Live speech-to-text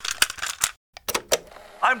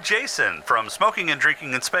I'm Jason from Smoking and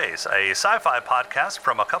Drinking in Space, a sci-fi podcast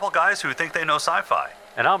from a couple guys who think they know sci-fi.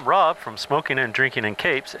 And I'm Rob from Smoking and Drinking in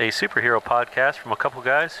Capes, a superhero podcast from a couple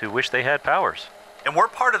guys who wish they had powers. And we're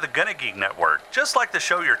part of the Gonna Geek Network, just like the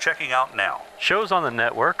show you're checking out now. Shows on the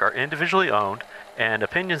network are individually owned, and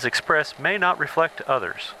opinions expressed may not reflect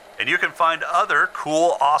others. And you can find other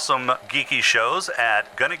cool, awesome, geeky shows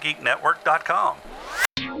at GonnaGeekNetwork.com.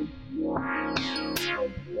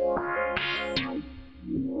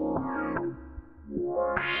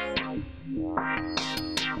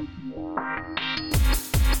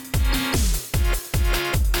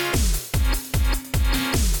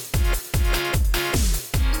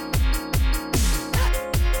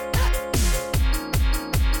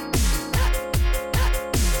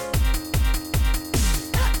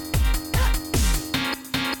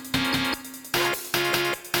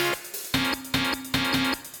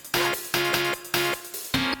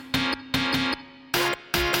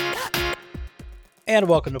 And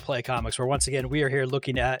welcome to Play Comics, where once again we are here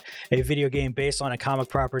looking at a video game based on a comic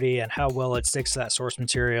property and how well it sticks to that source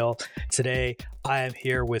material. Today, I am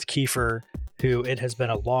here with Keifer, who it has been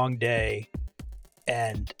a long day,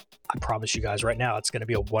 and I promise you guys right now it's going to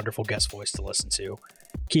be a wonderful guest voice to listen to.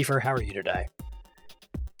 Keifer, how are you today?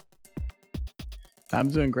 I'm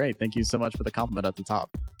doing great. Thank you so much for the compliment at the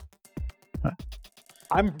top.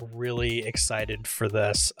 I'm really excited for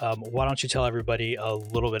this. Why don't you tell everybody a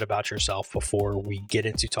little bit about yourself before we get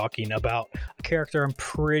into talking about a character I'm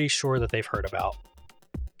pretty sure that they've heard about?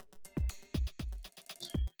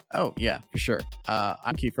 Oh, yeah, for sure.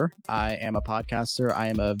 I'm Keifer. I am a podcaster. I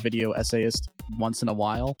am a video essayist once in a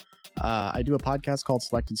while. I do a podcast called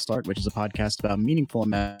Select and Start, which is a podcast about meaningful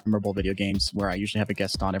and memorable video games, where I usually have a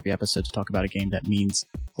guest on every episode to talk about a game that means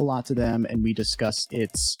a lot to them, and we discuss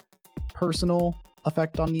its personal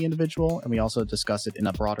effect on the individual, and we also discuss it in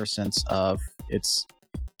a broader sense of its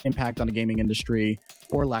impact on the gaming industry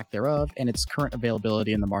or lack thereof, and its current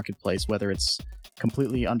availability in the marketplace, whether it's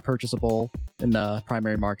completely unpurchasable in the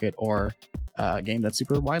primary market or a game that's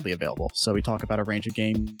super widely available. So we talk about a range of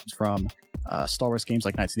games from Star Wars games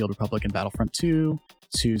like Knights of the Old Republic and Battlefront 2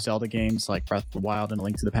 to Zelda games like Breath of the Wild and A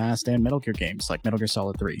Link to the Past, and Metal Gear games like Metal Gear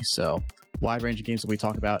Solid 3. So wide range of games that we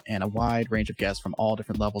talk about, and a wide range of guests from all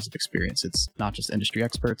different levels of experience. It's not just industry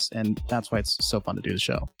experts, and that's why it's so fun to do the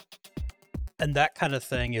show. And that kind of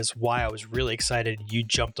thing is why I was really excited you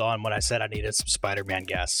jumped on when I said I needed some Spider-Man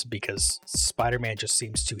guests, because Spider-Man just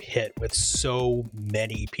seems to hit with so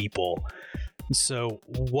many people. So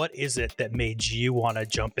what is it that made you want to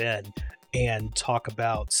jump in and talk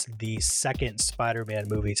about the second Spider-Man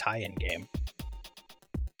movie tie-in game?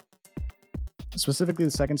 Specifically,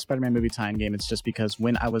 the second Spider-Man movie tie-in game, it's just because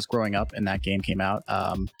when I was growing up and that game came out,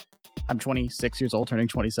 I'm 26 years old, turning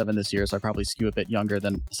 27 this year, so I probably skew a bit younger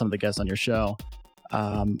than some of the guests on your show.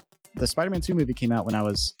 The Spider-Man 2 movie came out when I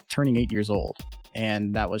was turning 8 years old,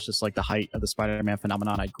 and that was just like the height of the Spider-Man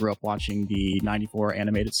phenomenon. I grew up watching the 94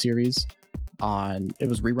 animated series it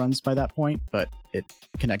was reruns by that point, but it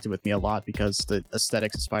connected with me a lot because the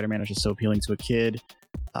aesthetics of Spider-Man are just so appealing to a kid.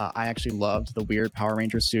 I actually loved the weird Power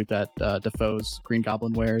Ranger suit that Defoe's Green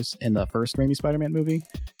Goblin wears in the first Raimi Spider-Man movie.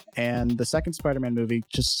 And the second Spider-Man movie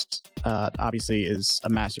just obviously is a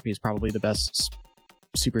masterpiece, probably the best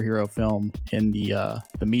superhero film in the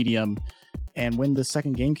medium. And when the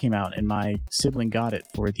second game came out and my sibling got it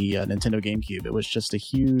for the Nintendo GameCube, it was just a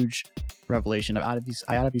huge revelation. I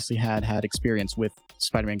obviously had experience with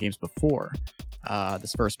Spider-Man games before.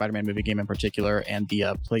 This first Spider-Man movie game in particular, and the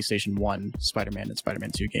PlayStation 1 Spider-Man and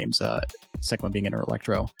Spider-Man 2 games, second one being Inter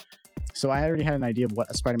Electro. So I already had an idea of what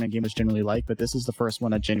a Spider-Man game was generally like, but this is the first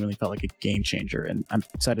one that genuinely felt like a game changer, and I'm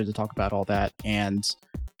excited to talk about all that and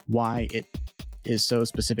why it is so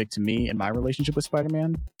specific to me and my relationship with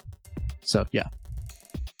Spider-Man. So, yeah.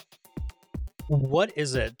 What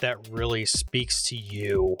is it that really speaks to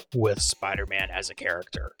you with Spider-Man as a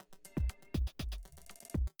character?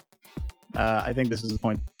 I think this is the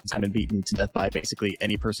point that's kind of beaten to death by basically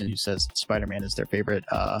any person who says Spider-Man is their favorite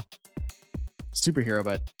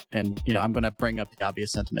superhero. I'm going to bring up the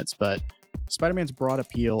obvious sentiments, but Spider-Man's broad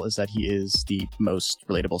appeal is that he is the most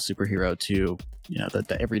relatable superhero to,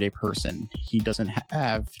 the everyday person. He doesn't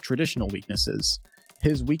have traditional weaknesses.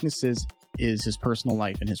 His weaknesses is his personal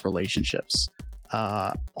life and his relationships.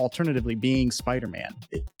 Alternatively, being Spider-Man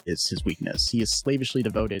is his weakness. He is slavishly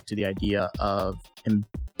devoted to the idea of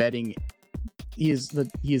embedding. He is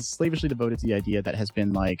slavishly devoted to the idea that has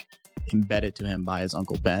been embedded to him by his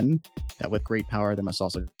Uncle Ben, that with great power there must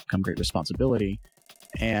also come great responsibility.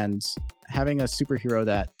 And having a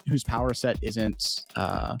superhero whose power set isn't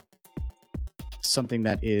something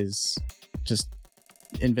that is just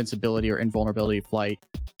invincibility or invulnerability, flight,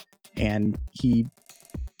 and he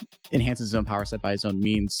enhances his own power set by his own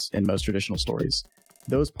means in most traditional stories.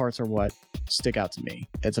 Those parts are what stick out to me.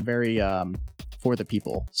 It's a very for the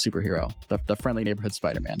people superhero, the friendly neighborhood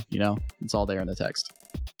Spider-Man. It's all there in the text.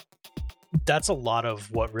 That's a lot of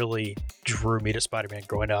what really drew me to Spider-Man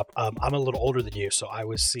growing up. I'm a little older than you, so I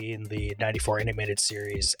was seeing the 94 animated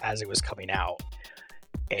series as it was coming out.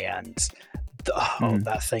 And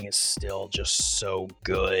that thing is still just so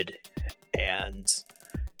good. And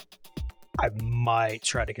I might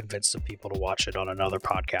try to convince some people to watch it on another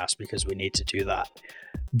podcast because we need to do that.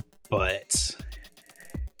 But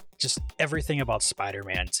just everything about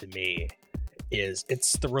Spider-Man to me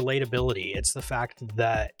it's the relatability. It's the fact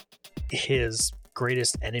that his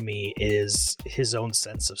greatest enemy is his own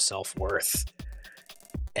sense of self-worth,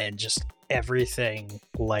 and just everything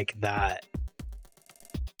like that.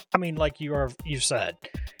 I mean, like you've said,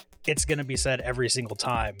 it's going to be said every single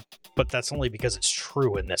time, but that's only because it's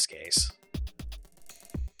true in this case.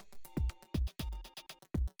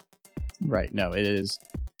 Right. No, it is.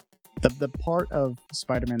 The part of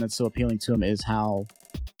Spider-Man that's so appealing to him is how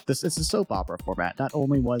it's a soap opera format. Not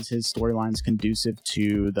only was his storylines conducive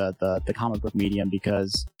to the comic book medium,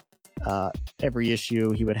 because every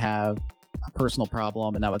issue he would have a personal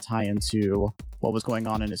problem, and that would tie into what was going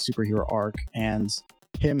on in his superhero arc, and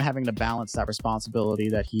him having to balance that responsibility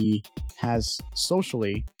that he has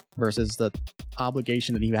socially versus the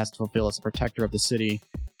obligation that he has to fulfill as a protector of the city.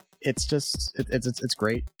 It's just it's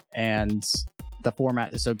great, and the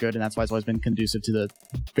format is so good, and that's why it's always been conducive to the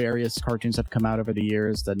various cartoons that have come out over the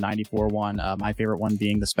years. The 94 one, my favorite one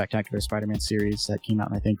being the Spectacular Spider-Man series that came out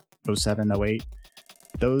in, I think, 07, 08.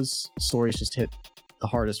 Those stories just hit the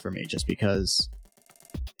hardest for me, just because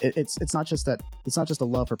it's not just a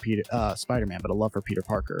love for Spider-Man, but a love for Peter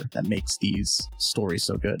Parker that makes these stories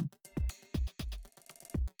so good.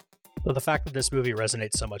 Well, the fact that this movie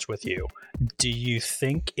resonates so much with you, do you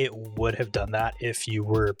think it would have done that if you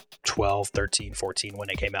were 12, 13, 14 when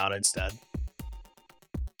it came out instead?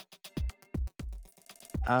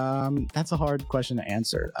 That's a hard question to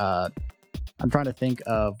answer. I'm trying to think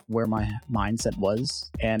of where my mindset was,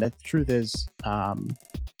 and the truth is, I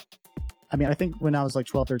think when I was like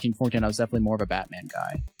 12, 13, 14, I was definitely more of a Batman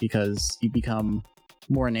guy, because you become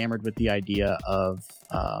more enamored with the idea of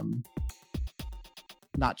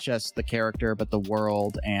not just the character, but the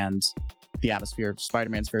world and the atmosphere.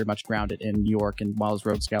 Spider-Man's very much grounded in New York, and while his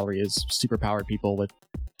rogues gallery is superpowered people with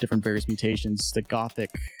different various mutations, the gothic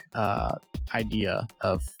idea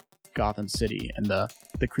of Gotham City and the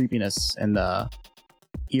creepiness and the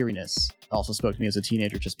eeriness also spoke to me as a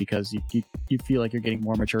teenager, just because you feel like you're getting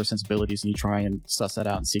more mature sensibilities, and you try and suss that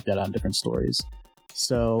out and seek that out in different stories.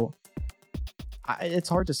 So it's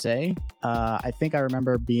hard to say. I think I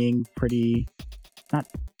remember being pretty not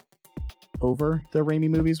over the Raimi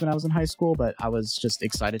movies when I was in high school, but I was just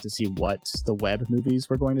excited to see what the Webb movies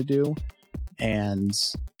were going to do. And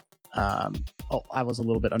I was a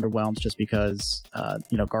little bit underwhelmed, just because,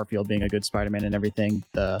 Garfield being a good Spider-Man and everything,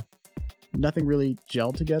 nothing really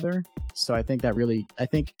gelled together. So I think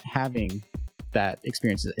having that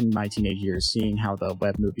experience in my teenage years, seeing how the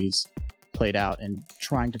Webb movies played out and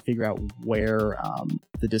trying to figure out where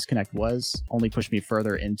the disconnect was, only pushed me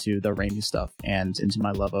further into the Raimi stuff and into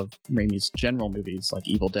my love of Raimi's general movies like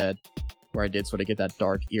Evil Dead, where I did sort of get that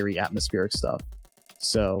dark, eerie, atmospheric stuff.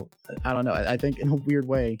 So I don't know. I think in a weird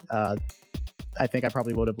way, I think I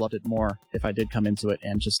probably would have loved it more if I did come into it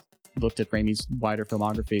and just looked at Raimi's wider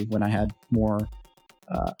filmography when I had more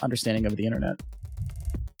understanding of the internet.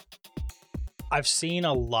 I've seen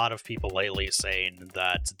a lot of people lately saying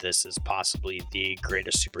that this is possibly the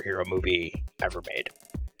greatest superhero movie ever made,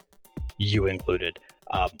 you included.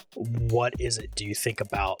 What is it, do you think,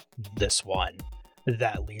 about this one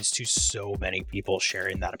that leads to so many people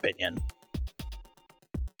sharing that opinion?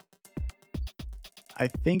 I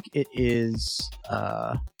think it is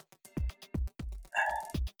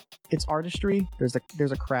it's artistry. There's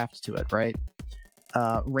a craft to it, right?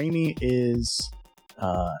 Raimi is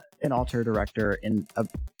an auteur director in a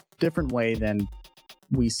different way than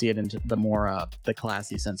we see it in the more the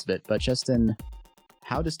classy sense of it, but just in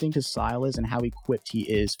how distinct his style is and how equipped he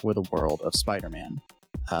is for the world of Spider-Man.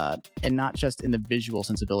 And not just in the visual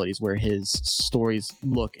sensibilities where his stories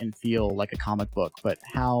look and feel like a comic book, but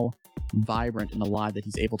how vibrant and alive that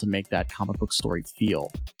he's able to make that comic book story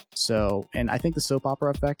feel. So, and I think the soap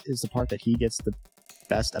opera effect is the part that he gets the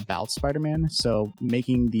best about Spider-Man. So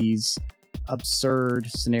making these absurd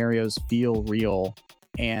scenarios feel real,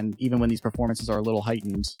 and even when these performances are a little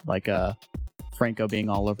heightened, like Franco being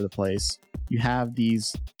all over the place, you have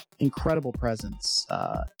these incredible presence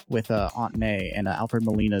with Aunt May and Alfred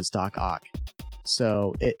Molina's Doc Ock.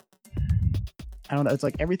 So I don't know. It's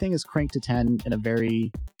like everything is cranked to 10 in a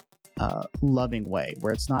very loving way,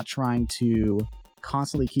 where it's not trying to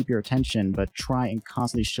constantly keep your attention, but try and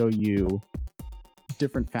constantly show you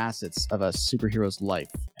different facets of a superhero's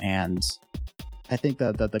life. And I think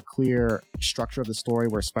that the clear structure of the story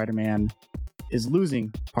where Spider-Man is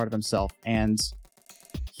losing part of himself and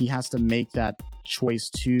he has to make that choice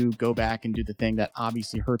to go back and do the thing that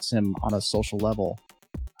obviously hurts him on a social level,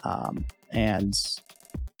 and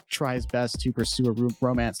try his best to pursue a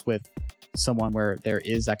romance with someone where there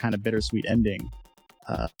is that kind of bittersweet ending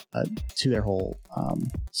to their whole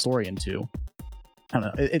story. Into, I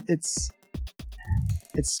don't know,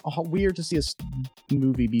 it's weird to see a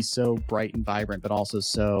movie be so bright and vibrant but also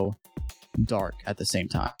so dark at the same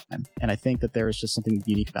time, and I think that there is just something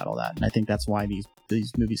unique about all that, and I think that's why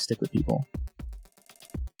these movies stick with people.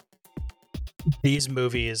 These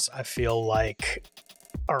movies, I feel like,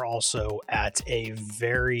 are also at a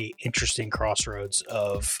very interesting crossroads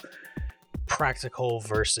of practical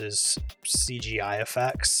versus CGI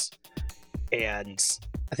effects, and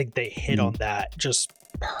I think they hit on that just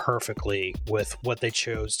perfectly with what they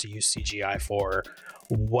chose to use CGI for,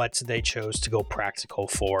 what they chose to go practical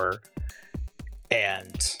for,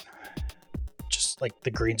 and just like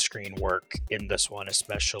the green screen work in this one,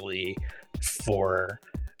 especially for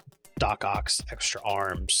Doc Ock's extra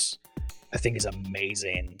arms, I think is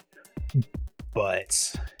amazing.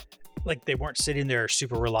 But like, they weren't sitting there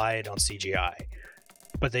super reliant on CGI,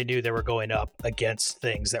 but they knew they were going up against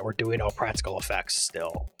things that were doing all practical effects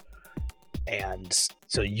still. And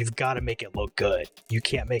so you've got to make it look good. You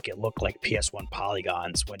can't make it look like PS1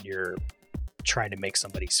 polygons when you're trying to make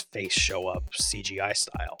somebody's face show up CGI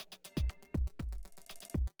style.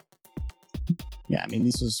 Yeah, I mean,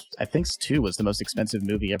 I think 2 was the most expensive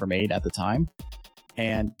movie ever made at the time.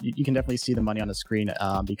 And you can definitely see the money on the screen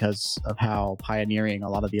because of how pioneering a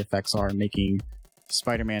lot of the effects are in making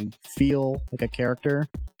Spider-Man feel like a character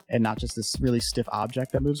and not just this really stiff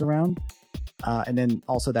object that moves around. And then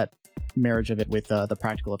also that marriage of it with the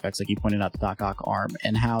practical effects, like you pointed out, the Doc Ock arm,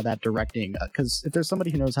 and how that directing, because if there's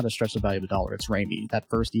somebody who knows how to stretch the value of the dollar, it's Raimi. That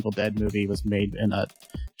first Evil Dead movie was made in a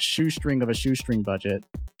shoestring budget,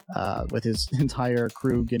 with his entire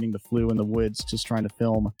crew getting the flu in the woods, just trying to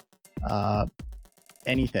film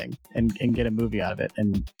anything and get a movie out of it.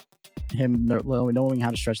 And him knowing how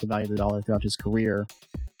to stretch the value of the dollar throughout his career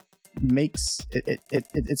makes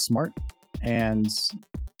it's smart. And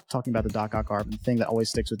talking about the Doc Ock arm, the thing that always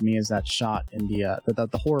sticks with me is that shot in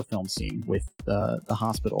the horror film scene with the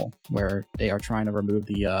hospital where they are trying to remove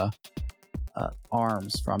the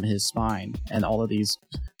arms from his spine, and all of these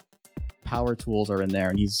power tools are in there,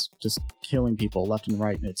 and he's just killing people left and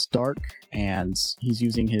right, and it's dark, and he's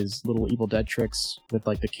using his little Evil Dead tricks with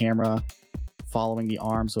like the camera following the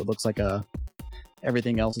arm, so it looks like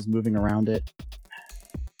everything else is moving around it.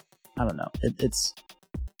 I don't know.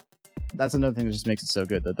 That's another thing that just makes it so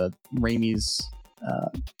good, that the Raimi's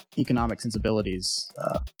economic sensibilities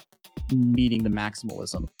meeting the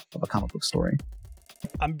maximalism of a comic book story.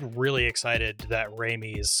 I'm really excited that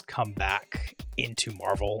Raimi's come back into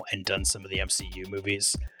Marvel and done some of the MCU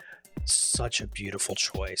movies. Such a beautiful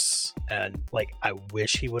choice. And like, I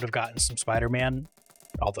wish he would have gotten some Spider-Man,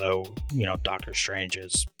 although, you know, Doctor Strange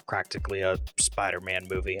is practically a Spider-Man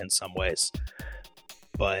movie in some ways.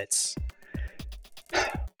 But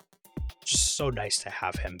just so nice to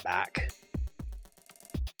have him back.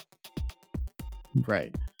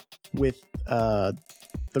 Right. With the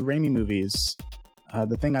Raimi movies,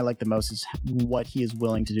 the thing I like the most is what he is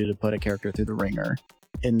willing to do to put a character through the ringer.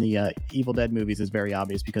 In the Evil Dead movies is very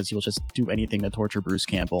obvious, because he'll just do anything to torture Bruce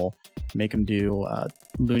Campbell, make him do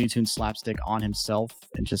Looney Tunes slapstick on himself,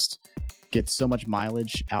 and just get so much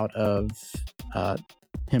mileage out of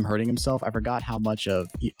him hurting himself. I forgot how much of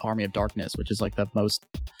Army of Darkness, which is like the most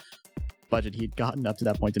budget he'd gotten up to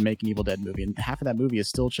that point to make an Evil Dead movie, and half of that movie is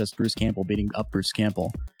still just Bruce Campbell beating up Bruce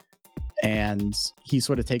Campbell. And he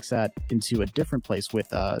sort of takes that into a different place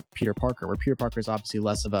with Peter Parker, where Peter Parker is obviously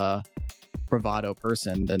less of a bravado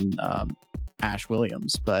person than Ash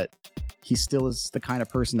Williams, but he still is the kind of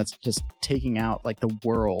person that's just taking out like the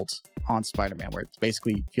world on Spider-Man, where it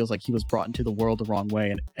basically feels like he was brought into the world the wrong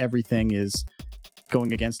way and everything is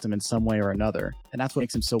going against him in some way or another. And that's what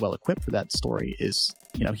makes him so well equipped for that story is,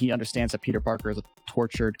 you know, he understands that Peter Parker is a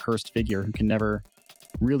tortured, cursed figure who can never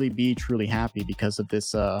really be truly happy because of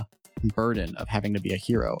this burden of having to be a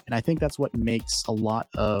hero. And I think that's what makes a lot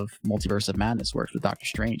of Multiverse of Madness work with Doctor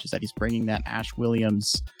Strange, is that he's bringing that Ash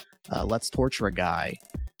Williams let's torture a guy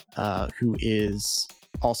who is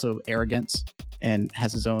also arrogant and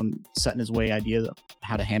has his own set in his way idea of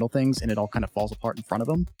how to handle things, and it all kind of falls apart in front of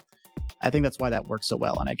him. I think that's why that works so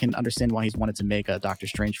well, and I can understand why he's wanted to make a Doctor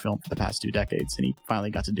Strange film for the past 2 decades, and he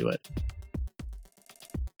finally got to do it.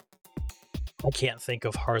 I can't think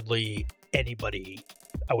of hardly anybody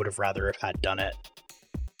I would have rather have had done it.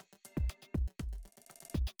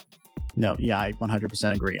 No, yeah, I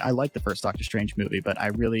 100% agree. I like the first Doctor Strange movie, but I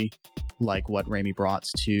really like what Raimi brought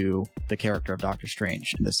to the character of Doctor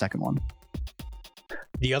Strange in the second one.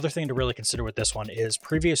 The other thing to really consider with this one is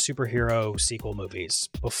previous superhero sequel movies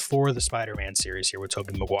before the Spider-Man series here with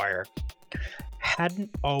Tobey Maguire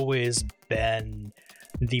hadn't always been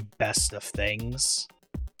the best of things.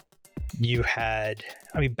 You had,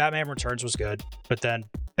 Batman Returns was good, but then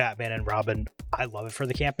Batman and Robin, I love it for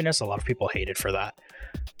the campiness. A lot of people hate it for that.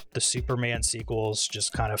 The Superman sequels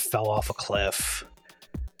just kind of fell off a cliff.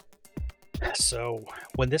 So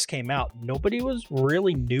when this came out, nobody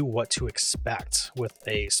really knew what to expect with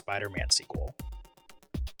a Spider-Man sequel.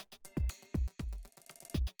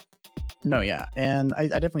 No, yeah, and I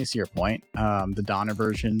definitely see your point. The Donner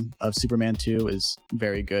version of Superman 2 is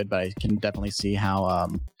very good, but I can definitely see how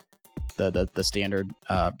the standard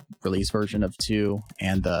release version of 2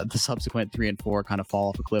 and the subsequent 3 and 4 kind of fall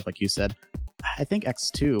off a cliff, like you said. I think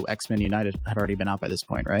X2, X-Men United, had already been out by this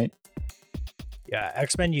point, right? Yeah,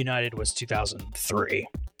 X-Men United was 2003.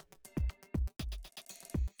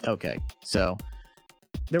 Okay, so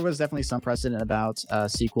there was definitely some precedent about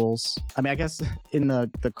sequels. I guess in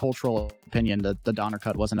the cultural opinion, the Donner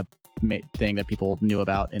cut wasn't a thing that people knew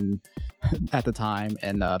about at the time,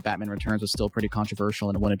 and Batman Returns was still pretty controversial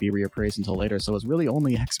and it wouldn't be reappraised until later. So it was really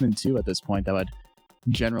only X-Men 2 at this point that would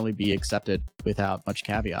generally be accepted without much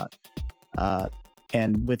caveat.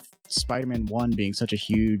 And with Spider-Man 1 being such a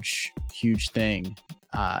huge thing,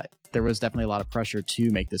 there was definitely a lot of pressure to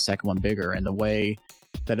make the second one bigger. And the way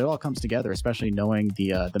that it all comes together, especially knowing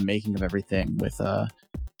the making of everything with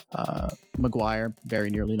Maguire very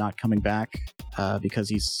nearly not coming back because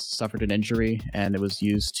he suffered an injury and it was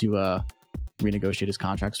used to renegotiate his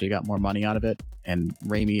contract so he got more money out of it. And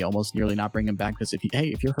Raimi almost nearly not bring him back because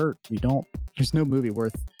if you're hurt, there's no movie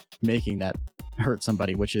worth making that hurt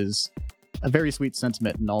somebody, which is a very sweet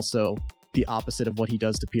sentiment and also the opposite of what he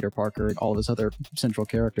does to Peter Parker and all of his other central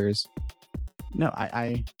characters. No,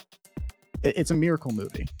 it's a miracle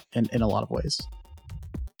movie in a lot of ways.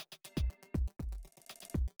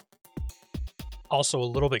 Also a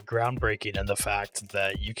little bit groundbreaking in the fact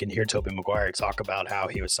that you can hear Tobey Maguire talk about how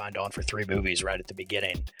he was signed on for 3 movies right at the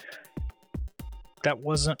beginning. That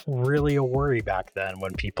wasn't really a worry back then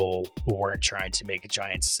when people weren't trying to make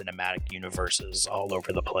giant cinematic universes all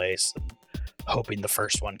over the place and hoping the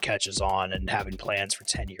first one catches on and having plans for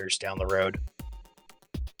 10 years down the road.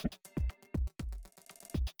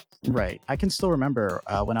 Right. I can still remember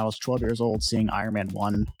when I was 12 years old seeing Iron Man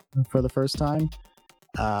 1 for the first time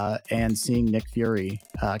and seeing Nick Fury,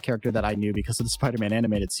 a character that I knew because of the Spider-Man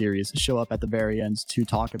animated series, show up at the very end to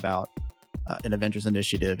talk about an Avengers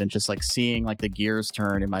initiative, and just like seeing like the gears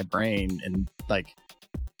turn in my brain and like,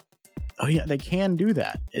 oh yeah, they can do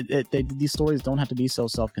that. These stories don't have to be so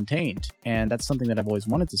self-contained, and that's something that I've always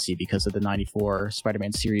wanted to see because of the 94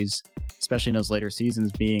 Spider-Man series, especially in those later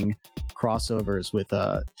seasons being crossovers with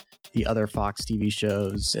the other Fox TV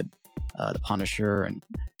shows and the Punisher and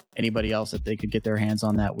anybody else that they could get their hands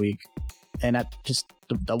on that week. And that just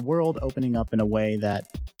the world opening up in a way that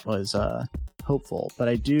was hopeful. But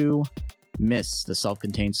I do miss the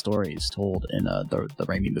self-contained stories told in the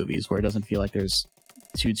Raimi movies, where it doesn't feel like there's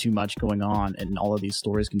too much going on, and all of these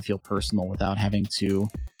stories can feel personal without having to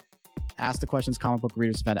ask the questions comic book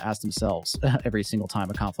readers have had to ask themselves every single time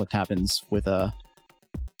a conflict happens with a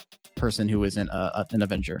person who isn't an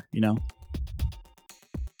Avenger, you know?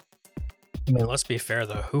 I mean, let's be fair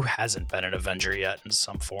though, who hasn't been an Avenger yet in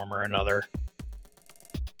some form or another?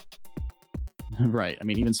 Right. I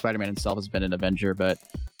mean, even Spider-Man himself has been an Avenger, but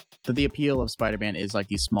the appeal of Spider-Man is like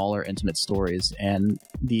these smaller, intimate stories, and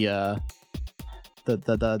the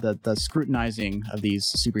scrutinizing of these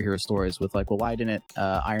superhero stories with like, well, why didn't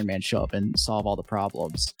Iron Man show up and solve all the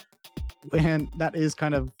problems? And that is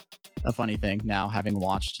kind of a funny thing now, having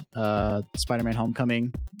watched Spider-Man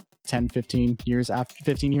Homecoming 15 years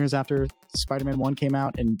after Spider-Man 1 came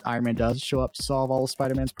out, and Iron Man does show up to solve all of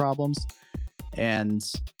Spider-Man's problems. And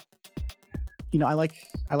you know, I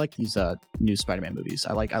like these new Spider-Man movies.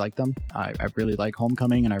 I like them. I really like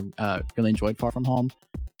Homecoming, and I really enjoyed Far From Home.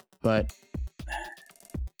 But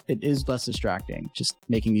it is less distracting just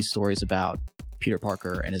making these stories about Peter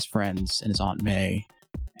Parker and his friends and his Aunt May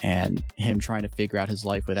and him trying to figure out his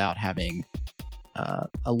life without having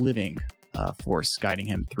a living force guiding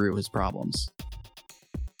him through his problems.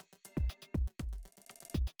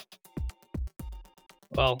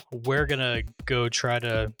 Well, we're going to go try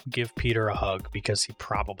to give Peter a hug because he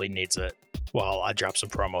probably needs it while I drop some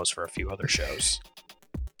promos for a few other shows.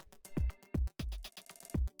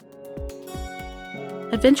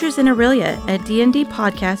 Adventures in Aurelia, a D&D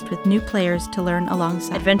podcast with new players to learn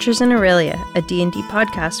alongside. Adventures in Aurelia, a D&D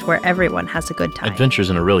podcast where everyone has a good time.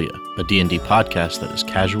 Adventures in Aurelia, a D&D podcast that is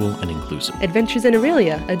casual and inclusive. Adventures in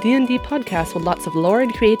Aurelia, a D&D podcast with lots of lore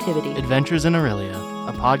and creativity. Adventures in Aurelia,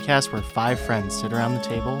 a podcast where 5 friends sit around the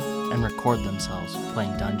table and record themselves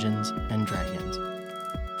playing Dungeons and Dragons.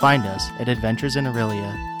 Find us at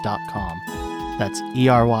adventuresinaurelia.com. That's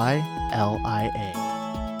ERYLIA.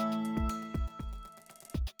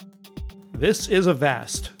 This is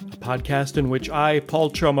Avast, a podcast in which I, Paul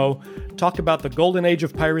Chomo, talk about the golden age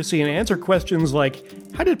of piracy and answer questions like,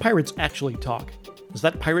 how did pirates actually talk? Is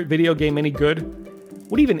that pirate video game any good?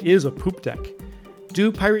 What even is a poop deck?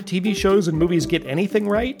 Do pirate TV shows and movies get anything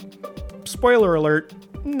right? Spoiler alert,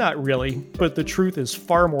 not really, but the truth is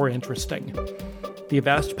far more interesting. The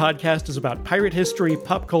Avast podcast is about pirate history,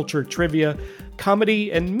 pop culture, trivia,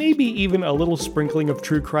 comedy, and maybe even a little sprinkling of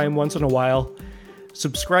true crime once in a while.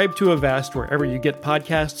 Subscribe to Avast wherever you get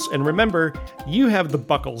podcasts, and remember, you have the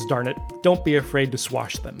buckles, darn it. Don't be afraid to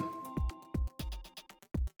swash them.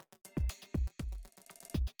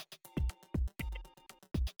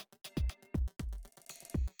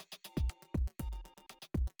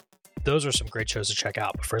 Those are some great shows to check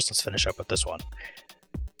out, but first let's finish up with this one.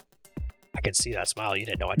 I can see that smile. You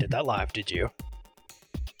didn't know I did that live, did you?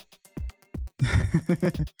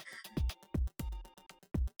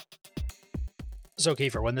 So,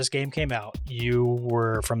 Keifer, when this game came out, you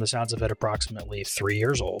were, from the sounds of it, approximately 3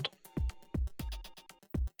 years old.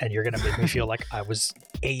 And you're going to make me feel like I was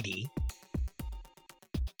 80.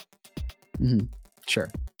 Mm-hmm.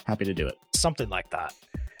 Sure. Happy to do it. Something like that.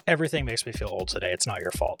 Everything makes me feel old today. It's not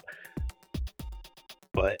your fault.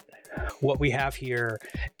 But what we have here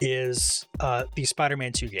is the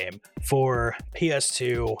Spider-Man 2 game for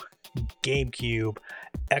PS2, GameCube,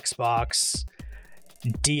 Xbox,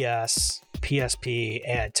 DS, PSP,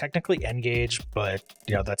 and technically N-Gage, but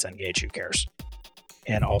that's N-Gage, who cares?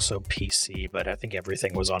 And also PC, but I think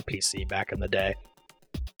everything was on PC back in the day.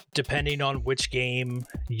 Depending on which game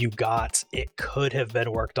you got, it could have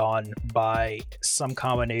been worked on by some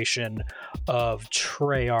combination of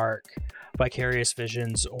Treyarch, Vicarious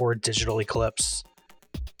Visions, or Digital Eclipse.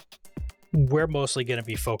 We're mostly going to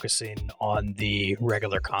be focusing on the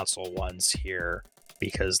regular console ones here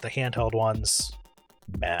because the handheld ones,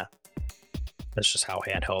 meh. That's just how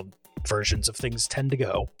handheld versions of things tend to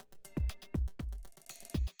go.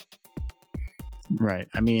 Right.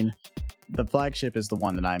 I mean, the flagship is the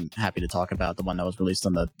one that I'm happy to talk about, the one that was released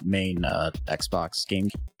on the main Xbox,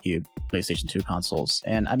 GameCube, PlayStation 2 consoles.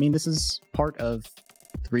 And I mean, this is part of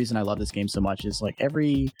the reason I love this game so much is like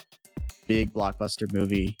every big blockbuster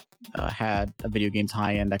movie had a video game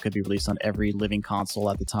tie-in that could be released on every living console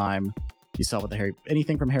at the time. You saw with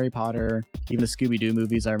anything from Harry Potter, even the Scooby-Doo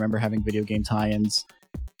movies, I remember having video game tie-ins.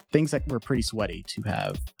 Things that were pretty sweaty to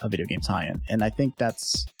have a video game tie-in. And I think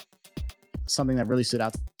that's something that really stood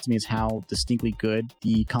out to me is how distinctly good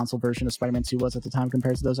the console version of Spider-Man 2 was at the time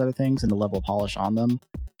compared to those other things and the level of polish on them.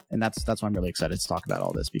 And that's why I'm really excited to talk about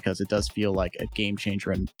all this, because it does feel like a game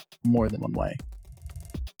changer in more than one way.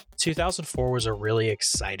 2004 was a really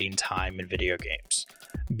exciting time in video games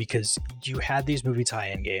because you had these movie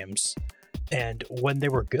tie-in games, and when they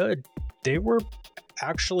were good, they were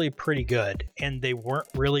actually pretty good, and they weren't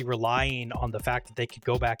really relying on the fact that they could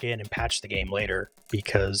go back in and patch the game later,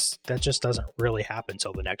 because that just doesn't really happen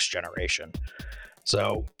till the next generation.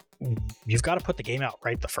 So you've got to put the game out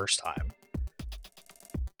right the first time.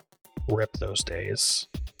 Rip those days.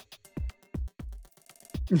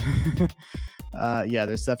 Yeah,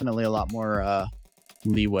 there's definitely a lot more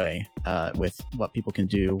leeway with what people can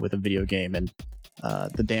do with a video game and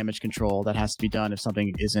the damage control that has to be done if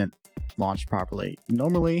something isn't launched properly.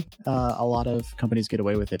 Normally, a lot of companies get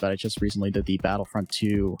away with it, but I just recently did the Battlefront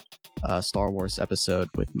 2 Star Wars episode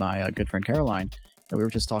with my good friend Caroline, and we were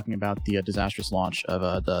just talking about the disastrous launch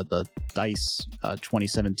of the DICE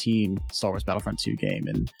 2017 Star Wars Battlefront 2 game,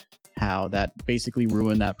 and how that basically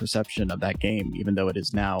ruined that perception of that game, even though it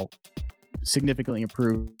is now significantly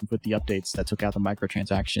improved with the updates that took out the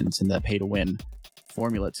microtransactions and the pay-to-win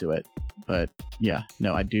formula to it. But yeah,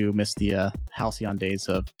 no, I do miss the halcyon days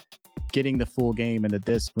of getting the full game and the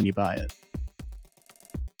disc when you buy it.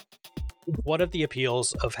 One of the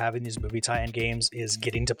appeals of having these movie tie-in games is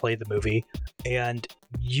getting to play the movie, and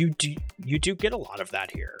you do get a lot of that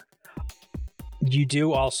here. You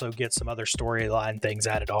do also get some other storyline things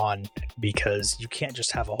added on, because you can't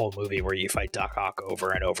just have a whole movie where you fight Doc Ock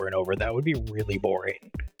over and over and over. That would be really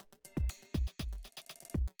boring.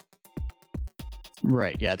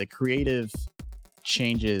 Right, yeah, the creative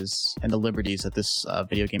changes and the liberties that this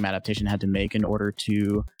video game adaptation had to make in order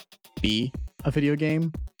to be a video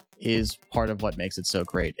game is part of what makes it so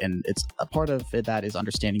great. And it's a part of it that is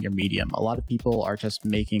understanding your medium. A lot of people are just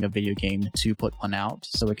making a video game to put one out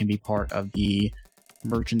so it can be part of the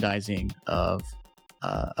merchandising of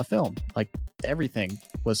a film. Like, everything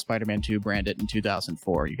was Spider-Man 2 branded in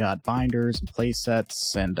 2004. You got binders and play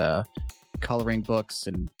sets and coloring books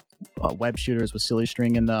and web shooters with silly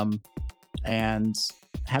string in them. And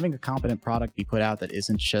having a competent product be put out that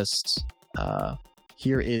isn't just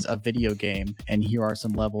here is a video game and here are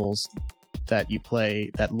some levels that you play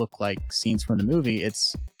that look like scenes from the movie.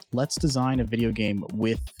 It's, let's design a video game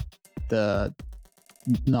with the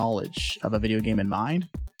knowledge of a video game in mind,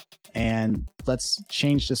 and let's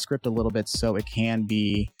change the script a little bit so it can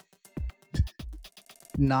be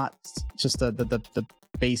not just the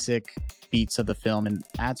basic beats of the film and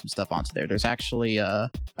add some stuff onto there. There's actually a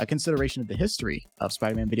consideration of the history of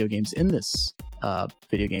Spider-Man video games in this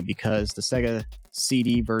video game, because the Sega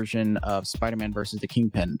CD version of Spider-Man versus the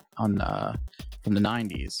Kingpin from the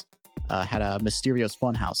 90s had a Mysterio's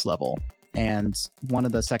Funhouse level. And one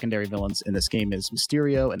of the secondary villains in this game is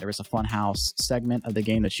Mysterio, and there is a Funhouse segment of the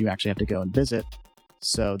game that you actually have to go and visit.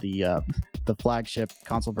 So the flagship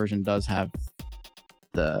console version does have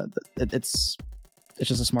it's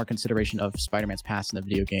just a smart consideration of Spider-Man's past in the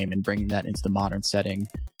video game and bringing that into the modern setting,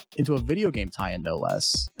 into a video game tie-in, no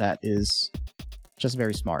less. That is just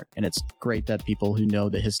very smart. And it's great that people who know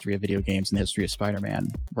the history of video games and the history of Spider-Man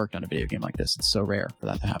worked on a video game like this. It's so rare for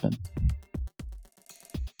that to happen.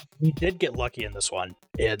 We did get lucky in this one,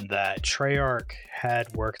 in that Treyarch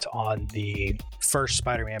had worked on the first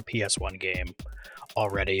Spider-Man PS1 game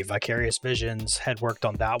already. Vicarious Visions had worked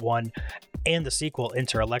on that one, and the sequel,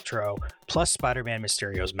 Inter Electro, plus Spider-Man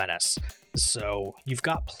Mysterio's Menace. So you've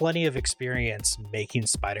got plenty of experience making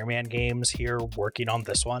Spider-Man games here, working on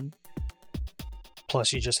this one.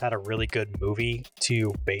 Plus, you just had a really good movie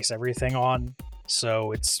to base everything on.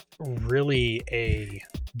 So it's really a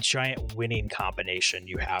giant winning combination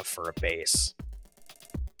you have for a base.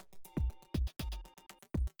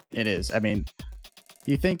 It is. I mean,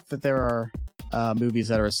 you think that there are movies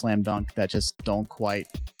that are a slam dunk that just don't quite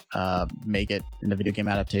make it in the video game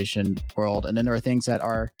adaptation world, and then there are things that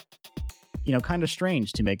are, you know, kind of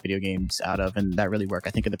strange to make video games out of, and that really work. I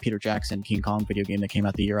think of the Peter Jackson King Kong video game that came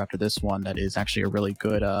out the year after this one, that is actually a really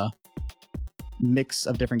good mix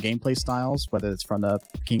of different gameplay styles, whether it's from the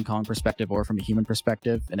King Kong perspective or from a human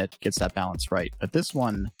perspective, and it gets that balance right. But this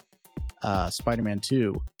one, Spider-Man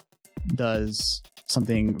 2, does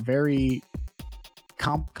something very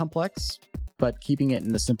complex, but keeping it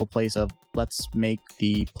in the simple place of, let's make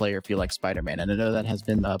the player feel like Spider-Man. And I know that has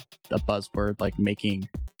been a buzzword, like making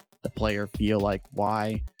the player feel like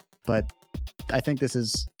why, but I think this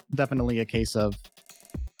is definitely a case of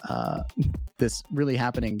this really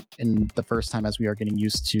happening in the first time, as we are getting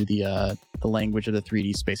used to the language of the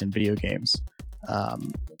 3D space in video games.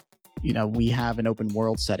 You know, we have an open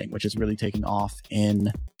world setting, which is really taking off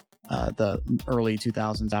in the early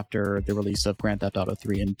 2000s after the release of Grand Theft Auto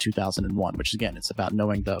 3 in 2001, which again, it's about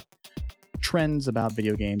knowing the trends about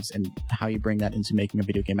video games and how you bring that into making a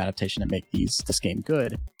video game adaptation and make this game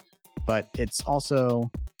good. But it's also,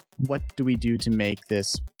 what do we do to make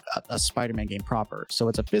this a Spider-Man game proper? So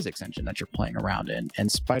it's a physics engine that you're playing around in,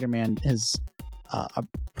 and Spider-Man is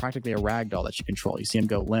practically a ragdoll that you control. You see him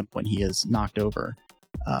go limp when he is knocked over.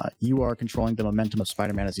 You are controlling the momentum of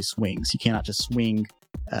Spider-Man as he swings. He cannot just swing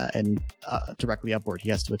and directly upward. He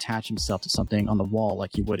has to attach himself to something on the wall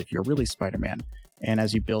like you would if you're really Spider-Man. And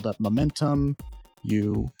as you build up momentum,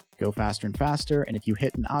 you go faster and faster, and if you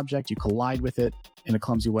hit an object, you collide with it in a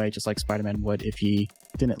clumsy way, just like Spider-Man would if he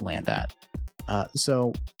didn't land that.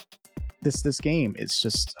 So this game is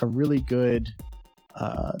just a really good.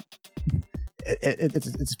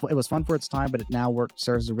 It was fun for its time, but it now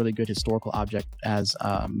serves as a really good historical object as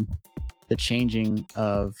the changing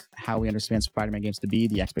of how we understand Spider-Man games to be,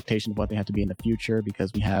 the expectation of what they have to be in the future,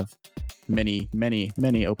 because we have many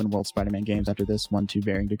open world Spider-Man games after this one to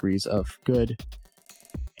varying degrees of good.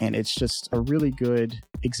 And it's just a really good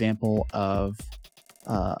example of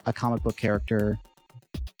a comic book character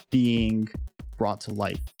being brought to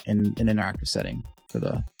life in an interactive setting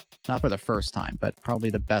not for the first time, but probably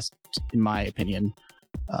the best, in my opinion,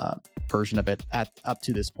 version of it up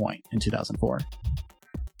to this point in 2004.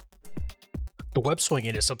 The web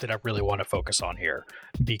swinging is something I really want to focus on here,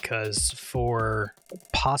 because for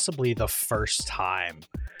possibly the first time,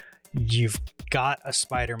 you've got a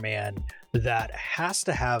Spider-Man that has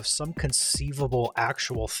to have some conceivable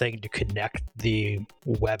actual thing to connect the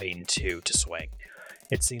webbing to swing.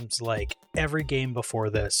 It seems like every game before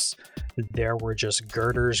this, there were just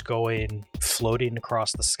girders floating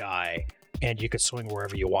across the sky, and you could swing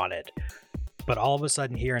wherever you wanted. But all of a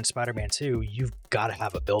sudden here in Spider-Man 2, you've got to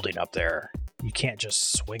have a building up there. You can't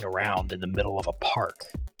just swing around in the middle of a park.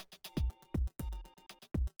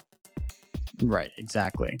 Right,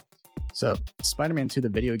 exactly. So Spider-Man 2, the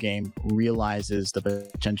video game, realizes the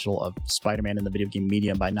potential of Spider-Man in the video game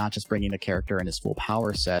medium by not just bringing the character and his full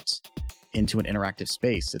power set into an interactive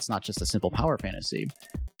space. It's not just a simple power fantasy.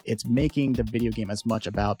 It's making the video game as much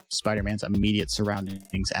about Spider-Man's immediate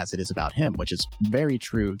surroundings as it is about him, which is very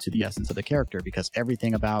true to the essence of the character, because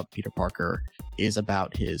everything about Peter Parker is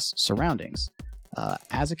about his surroundings.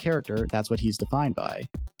 As a character, that's what he's defined by.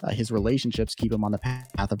 His relationships keep him on the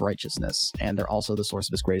path of righteousness, and they're also the source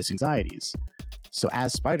of his greatest anxieties. So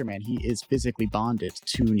as Spider-Man, he is physically bonded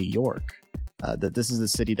to New York. This is the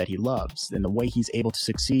city that he loves, and the way he's able to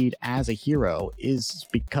succeed as a hero is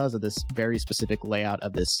because of this very specific layout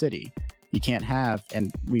of this city. You can't have,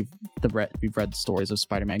 and we've read stories of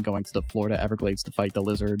Spider-Man going to the Florida Everglades to fight the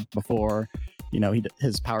lizard before.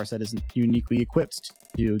 His power set isn't uniquely equipped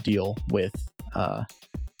to deal with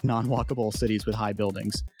non-walkable cities with high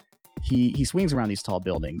buildings. He swings around these tall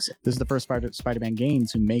buildings. This is the first Spider-Man game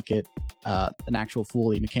to make it an actual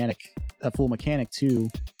full mechanic to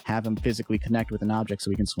have him physically connect with an object so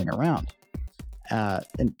he can swing around.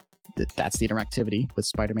 And that's the interactivity with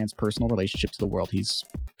Spider-Man's personal relationship to the world he's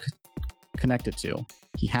connected to.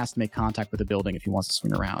 He has to make contact with the building if he wants to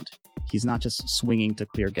swing around. He's not just swinging to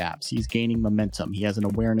clear gaps. He's gaining momentum. He has an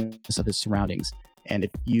awareness of his surroundings. And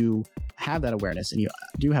if you have that awareness and you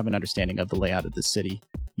do have an understanding of the layout of the city,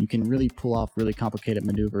 you can really pull off really complicated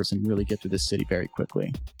maneuvers and really get through this city very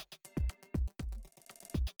quickly.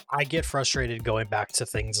 I get frustrated going back to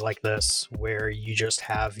things like this, where you just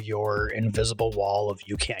have your invisible wall of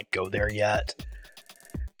you can't go there yet.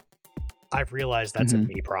 I've realized that's a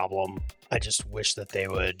me problem. I just wish that they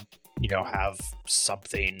would, have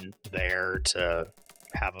something there to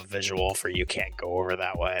have a visual for you can't go over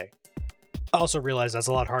that way. I also realize that's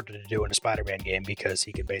a lot harder to do in a Spider-Man game because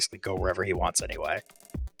he can basically go wherever he wants anyway.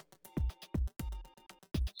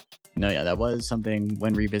 No, yeah, that was something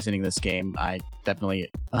when revisiting this game I definitely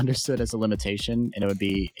understood as a limitation, and it would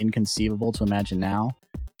be inconceivable to imagine now.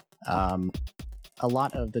 A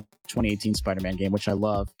lot of the 2018 Spider-Man game, which I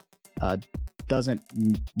love, doesn't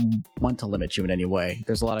want to limit you in any way.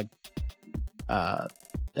 There's a lot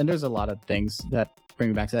of things that bring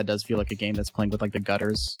me back to that. It does feel like a game that's playing with like the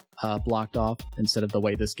gutters blocked off, instead of the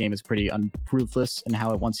way this game is pretty ruthless in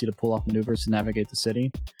how it wants you to pull off maneuvers to navigate the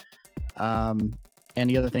city. And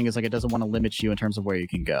the other thing is, like, it doesn't want to limit you in terms of where you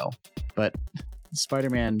can go. But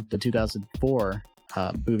Spider-Man, the 2004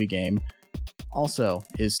 movie game, also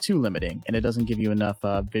is too limiting, and it doesn't give you enough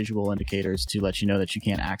visual indicators to let you know that you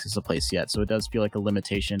can't access a place yet. So it does feel like a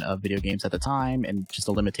limitation of video games at the time, and just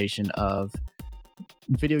a limitation of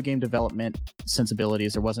video game development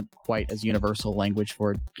sensibilities. There wasn't quite as universal language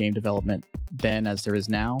for game development then as there is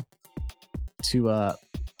now to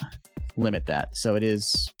limit that. So it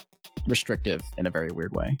is restrictive in a very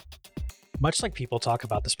weird way. Much like people talk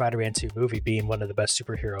about the Spider-Man 2 movie being one of the best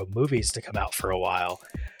superhero movies to come out for a while,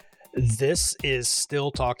 this is still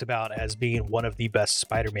talked about as being one of the best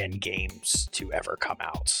Spider-Man games to ever come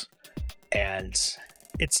out. And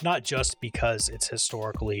it's not just because it's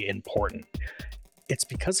historically important. It's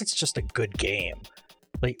because it's just a good game.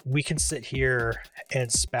 Like, we can sit here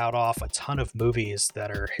and spout off a ton of movies that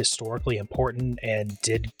are historically important and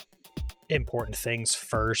did important things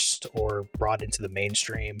first or brought into the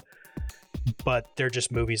mainstream, but they're just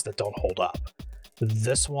movies that don't hold up.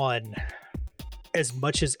 This one, as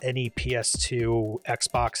much as any PS2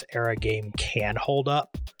 Xbox era game can hold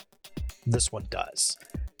up, this one does.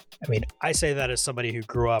 I mean, I say that as somebody who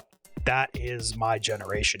grew up, that is my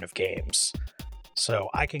generation of games. So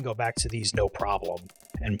I can go back to these no problem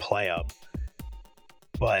and play them.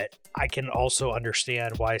 But I can also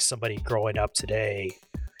understand why somebody growing up today,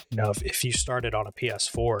 if you started on a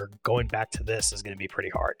PS4, going back to this is going to be pretty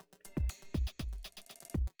hard.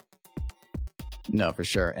 No, for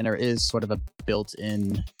sure. And there is sort of a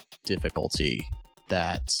built-in difficulty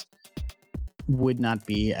that would not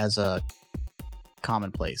be as a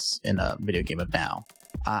commonplace in a video game of now.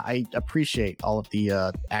 I appreciate all of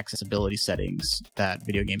the accessibility settings that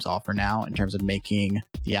video games offer now in terms of making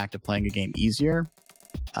the act of playing a game easier.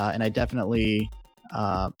 And I definitely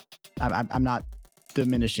I'm not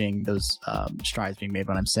diminishing those strides being made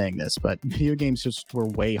when I'm saying this, but video games just were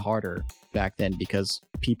way harder back then because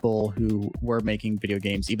people who were making video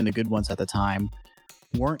games, even the good ones at the time,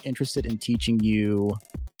 weren't interested in teaching you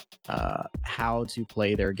how to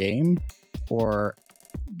play their game, or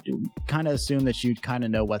kind of assume that you kind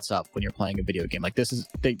of know what's up when you're playing a video game. Like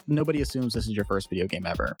nobody assumes this is your first video game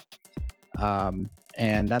ever.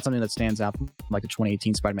 And that's something that stands out from like the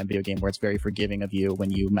 2018 Spider-Man video game, where it's very forgiving of you when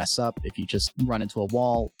you mess up. If you just run into a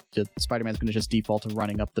wall, Spider-Man's going to just default to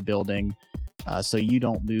running up the building, so you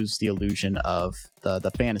don't lose the illusion of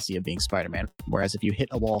the fantasy of being Spider-Man. Whereas if you hit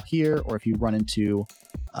a wall here, or if you run into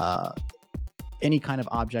any kind of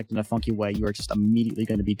object in a funky way, you are just immediately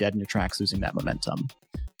going to be dead in your tracks, losing that momentum.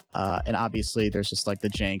 And obviously, there's just like the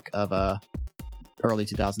jank of a early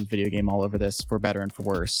 2000s video game all over this, for better and for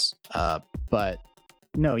worse. But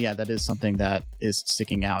no, yeah, that is something that is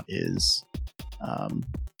sticking out. Is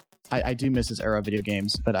I do miss this era of video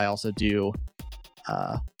games, but I also do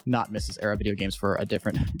not miss this era of video games for a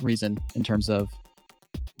different reason, in terms of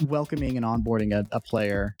welcoming and onboarding a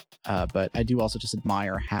player. But I do also just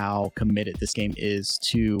admire how committed this game is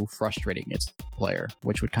to frustrating its player,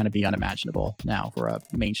 which would kind of be unimaginable now for a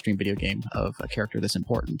mainstream video game of a character this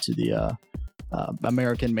important to the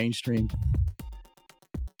American mainstream.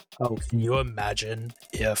 Oh, can you imagine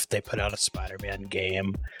if they put out a Spider-Man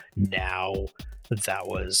game now that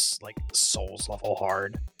was like Souls level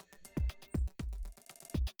hard?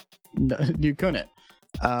 No, you couldn't.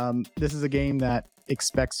 This is a game that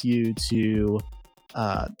expects you to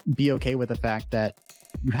be okay with the fact that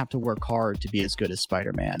you have to work hard to be as good as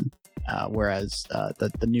Spider-Man, whereas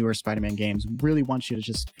the newer Spider-Man games really want you to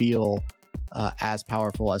just feel as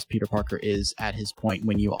powerful as Peter Parker is at his point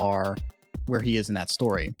when you are where he is in that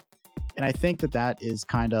story. And I think that is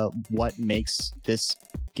kind of what makes this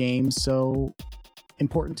game so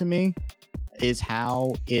important to me, is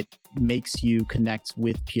how it makes you connect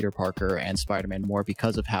with Peter Parker and Spider-Man more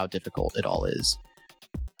because of how difficult it all is.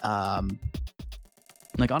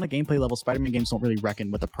 Like on a gameplay level, Spider-Man games don't really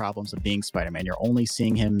reckon with the problems of being Spider-Man. You're only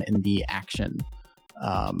seeing him in the action.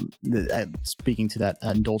 Speaking to that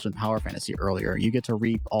indulgent power fantasy earlier, you get to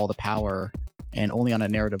reap all the power, and only on a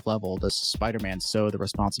narrative level does Spider-Man sow the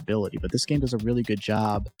responsibility. But this game does a really good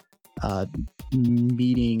job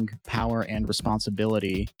meeting power and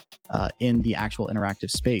responsibility in the actual interactive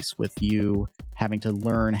space, with you having to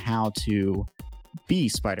learn how to be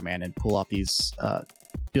Spider-Man and pull off these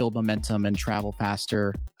build momentum and travel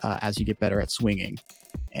faster as you get better at swinging.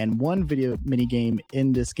 And one video minigame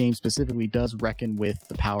in this game specifically does reckon with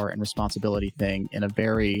the power and responsibility thing in a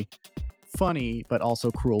very funny but also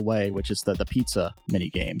cruel way, which is the pizza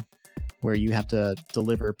minigame, where you have to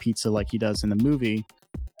deliver pizza like he does in the movie.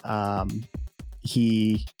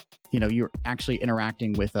 You're actually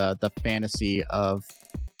interacting with the fantasy of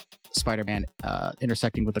Spider-Man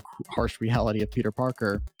intersecting with the harsh reality of Peter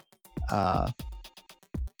Parker.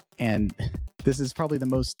 And this is probably the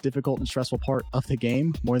most difficult and stressful part of the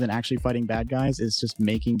game, more than actually fighting bad guys, is just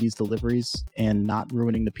making these deliveries and not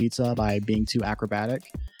ruining the pizza by being too acrobatic,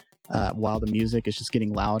 while the music is just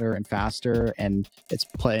getting louder and faster, and it's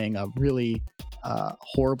playing a really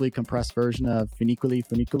horribly compressed version of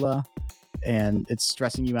Funicula, and it's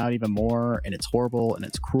stressing you out even more, and it's horrible, and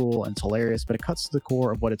it's cruel, and it's hilarious, but it cuts to the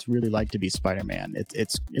core of what it's really like to be Spider-Man.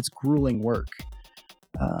 It's grueling work.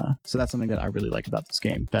 So that's something that I really like about this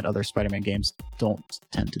game that other Spider-Man games don't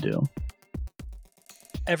tend to do.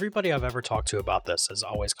 Everybody I've ever talked to about this has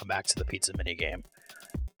always come back to the pizza minigame.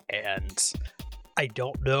 And I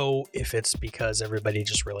don't know if it's because everybody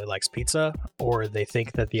just really likes pizza, or they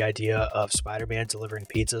think that the idea of Spider-Man delivering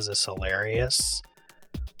pizzas is hilarious,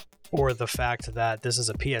 or the fact that this is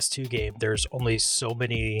a PS2 game, there's only so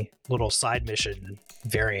many little side mission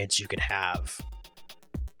variants you can have.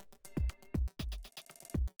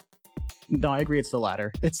 No, I agree. It's the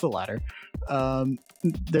latter.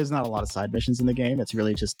 There's not a lot of side missions in the game. It's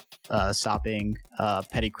really just stopping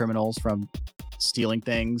petty criminals from stealing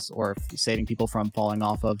things, or saving people from falling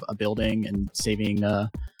off of a building, and saving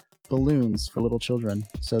balloons for little children.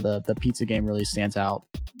 So the pizza game really stands out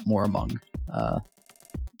more among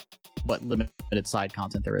what limited side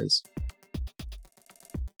content there is.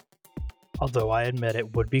 Although I admit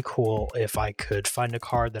it would be cool if I could find a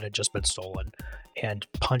car that had just been stolen and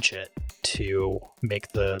punch it to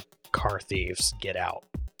make the car thieves get out.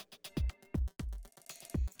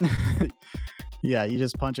 Yeah, you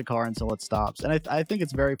just punch a car until it stops. And I think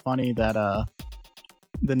it's very funny that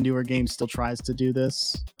the newer game still tries to do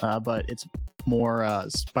this, but it's more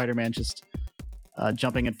Spider-Man just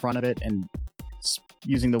jumping in front of it and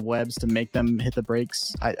using the webs to make them hit the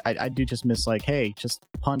brakes. I do just miss like, hey, just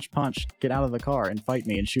punch, get out of the car and fight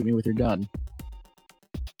me and shoot me with your gun.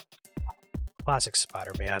 Classic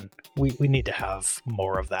Spider-Man. We need to have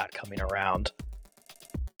more of that coming around.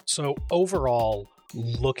 So overall,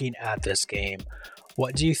 looking at this game,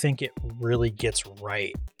 what do you think it really gets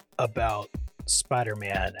right about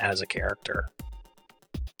Spider-Man as a character?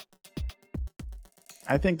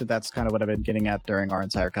 I think that's kind of what I've been getting at during our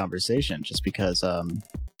entire conversation, just because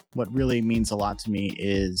what really means a lot to me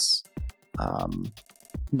is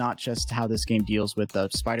not just how this game deals with the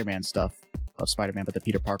Spider-Man stuff of Spider-Man, but the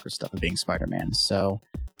Peter Parker stuff of being Spider-Man. So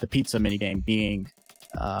the pizza minigame being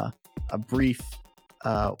a brief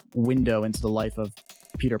window into the life of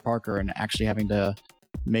Peter Parker and actually having to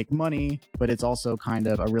make money, but it's also kind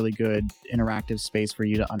of a really good interactive space for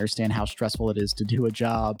you to understand how stressful it is to do a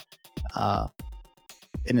job.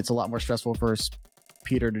 And it's a lot more stressful for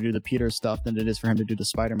Peter to do the Peter stuff than it is for him to do the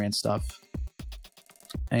Spider-Man stuff.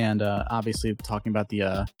 And obviously talking about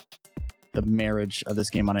the marriage of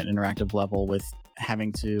this game on an interactive level with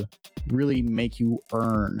having to really make you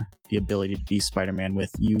earn the ability to be Spider-Man,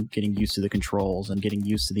 with you getting used to the controls and getting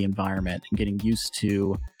used to the environment and getting used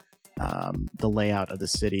to the layout of the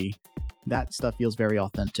city. That stuff feels very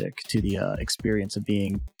authentic to the experience of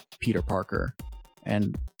being Peter Parker.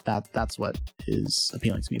 And that's what is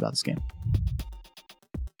appealing to me about this game.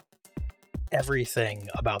 Everything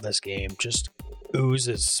about this game just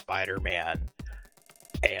oozes Spider-Man,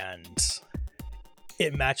 and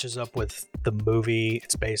it matches up with the movie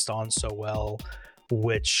it's based on so well,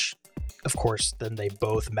 which of course then they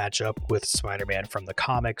both match up with Spider-Man from the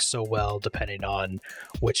comics so well, depending on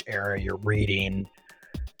which era you're reading.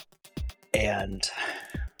 And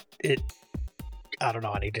I don't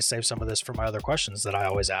know, I need to save some of this for my other questions that I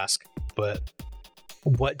always ask, but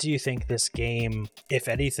what do you think this game, if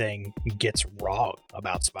anything, gets wrong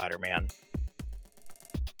about Spider-Man?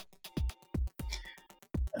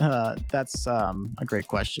 That's a great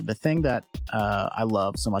question. The thing that I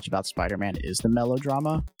love so much about Spider-Man is the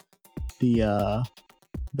melodrama, the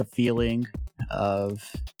feeling of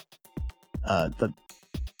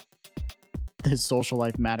his social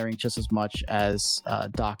life mattering just as much as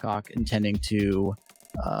Doc Ock intending to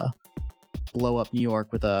blow up New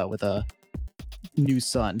York with a new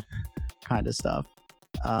sun kind of stuff.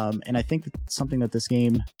 And I think that's something that this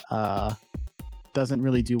game doesn't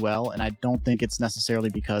really do well, and I don't think it's necessarily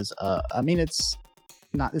because it's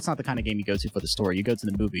not the kind of game you go to for the story. You go to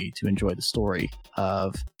the movie to enjoy the story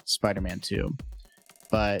of Spider-Man 2.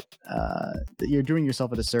 But you're doing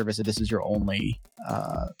yourself a disservice if this is your only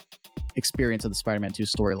experience of the Spider-Man 2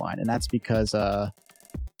 storyline, and that's because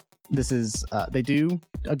they do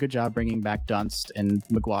a good job bringing back Dunst and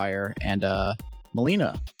Maguire and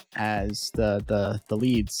Molina as the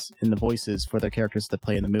leads in the voices for their characters that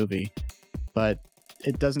play in the movie. But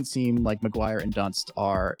it doesn't seem like Maguire and Dunst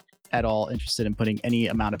are at all interested in putting any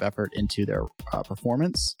amount of effort into their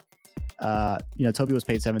performance. Toby was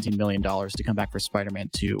paid $17 million to come back for Spider-Man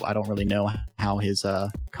 2. I don't really know how his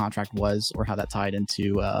contract was or how that tied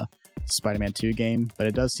into Spider-Man 2 game, but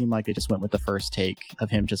it does seem like they just went with the first take of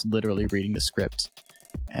him just literally reading the script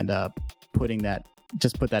and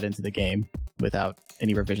put that into the game without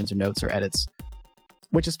any revisions or notes or edits,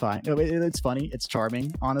 which is fine. It's funny. It's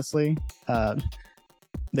charming, honestly.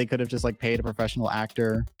 They could have just paid a professional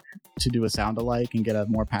actor to do a sound alike and get a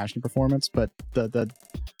more passionate performance, but the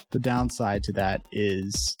downside to that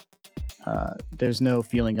is there's no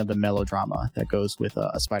feeling of the melodrama that goes with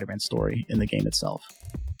a Spider-Man story in the game itself.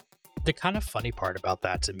 The kind of funny part about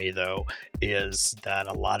that to me, though, is that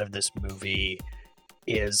a lot of this movie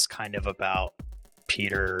is kind of about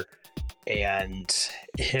Peter and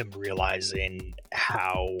him realizing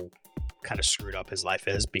how kind of screwed up his life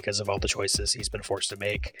is because of all the choices he's been forced to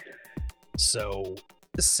make. So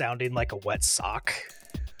sounding like a wet sock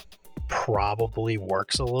probably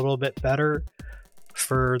works a little bit better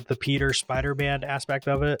for the Peter Spider-Man aspect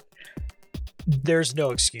of it. There's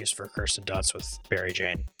no excuse for Kirsten Dunst with Mary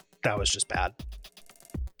Jane. That was just bad.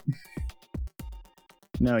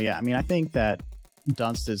 No, yeah. I mean, I think that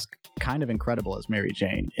Dunst is kind of incredible as Mary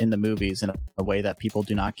Jane in the movies in a way that people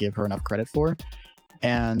do not give her enough credit for.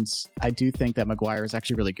 And I do think that Maguire is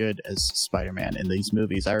actually really good as Spider-Man in these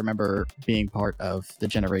movies. I remember being part of the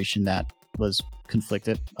generation that was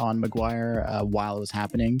conflicted on Maguire while it was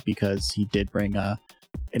happening, because he did bring an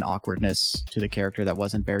awkwardness to the character that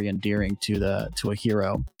wasn't very endearing to a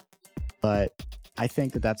hero. But I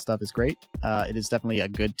think that stuff is great. It is definitely a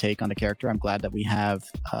good take on the character. I'm glad that we have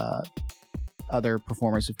other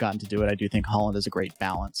performers who've gotten to do it. I do think Holland is a great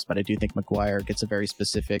balance, but I do think Maguire gets a very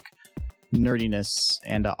specific nerdiness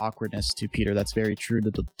and awkwardness to Peter that's very true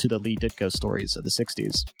to the Lee Ditko stories of the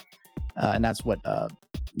 60s. And that's what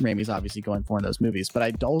Raimi's obviously going for in those movies. But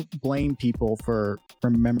I don't blame people for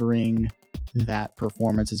remembering that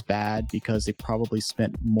performance is bad because they probably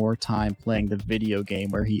spent more time playing the video game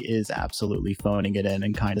where he is absolutely phoning it in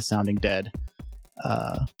and kind of sounding dead.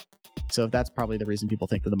 So that's probably the reason people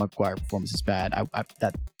think that the Maguire performance is bad.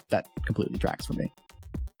 That completely tracks for me.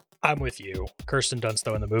 I'm with you. Kirsten Dunst,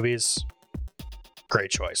 though, in the movies,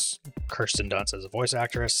 great choice. Kirsten Dunst as a voice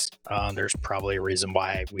actress, there's probably a reason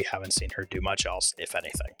why we haven't seen her do much else, if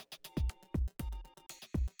anything.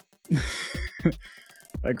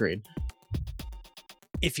 Agreed.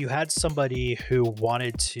 If you had somebody who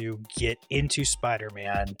wanted to get into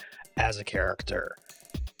Spider-Man as a character,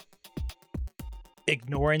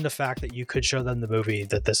 ignoring the fact that you could show them the movie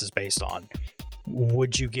that this is based on,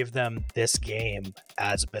 would you give them this game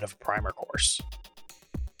as a bit of a primer course?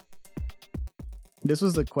 This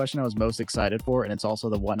was the question I was most excited for, and it's also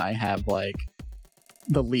the one I have like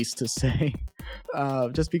the least to say,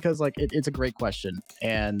 just because like it's a great question,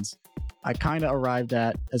 and I kind of arrived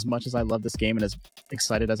at, as much as I love this game and as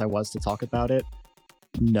excited as I was to talk about it,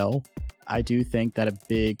 no. I do think that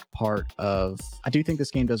I do think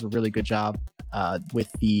this game does a really good job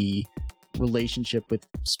with the relationship with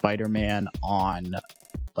Spider-Man on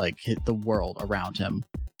like the world around him.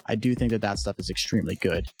 I do think that stuff is extremely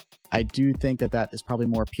good. I do think that is probably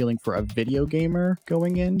more appealing for a video gamer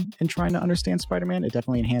going in and trying to understand Spider-Man. It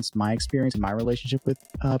definitely enhanced my experience and my relationship with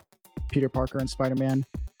Peter Parker and Spider-Man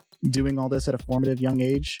doing all this at a formative young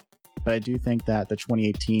age. But I do think that the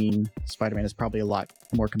 2018 Spider-Man is probably a lot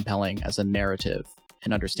more compelling as a narrative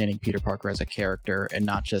and understanding Peter Parker as a character and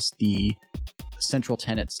not just the central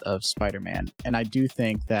tenets of Spider-Man. And I do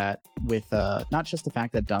think that with not just the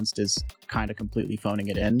fact that Dunst is kind of completely phoning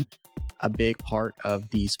it in, a big part of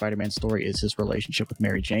the Spider-Man story is his relationship with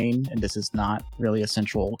Mary Jane, and this is not really a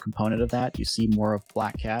central component of that. You see more of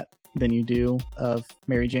Black Cat than you do of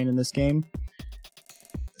Mary Jane in this game.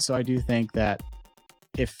 So I do think that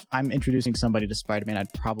if I'm introducing somebody to Spider-Man,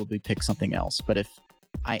 I'd probably pick something else. But if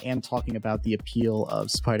I am talking about the appeal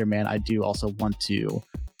of Spider-Man, I do also want to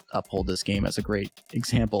uphold this game as a great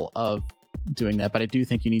example of doing that. But I do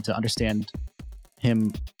think you need to understand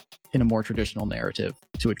him in a more traditional narrative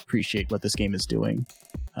to appreciate what this game is doing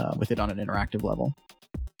with it on an interactive level.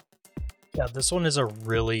 Yeah, this one is a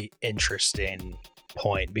really interesting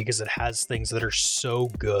point because it has things that are so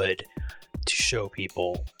good to show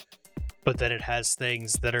people, but then it has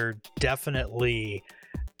things that are definitely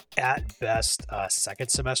at best second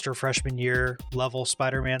semester freshman year level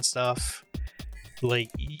Spider-Man stuff. Like,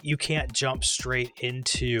 you can't jump straight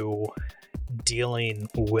into dealing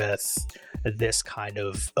with this kind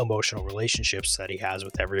of emotional relationships that he has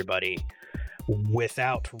with everybody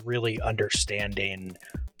without really understanding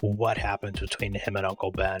what happened between him and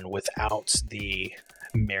Uncle Ben, without the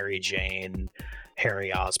Mary Jane,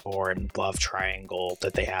 Harry Osborn love triangle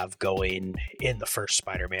that they have going in the first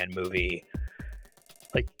Spider-Man movie.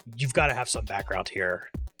 Like, you've got to have some background here.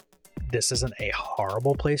 This isn't a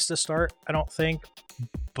horrible place to start, I don't think,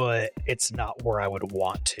 but it's not where I would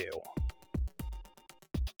want to.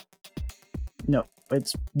 No,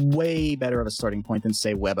 it's way better of a starting point than,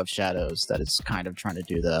 say, Web of Shadows, that is kind of trying to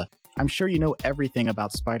do I'm sure you know everything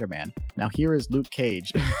about Spider-Man. Now here is Luke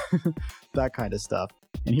Cage, that kind of stuff.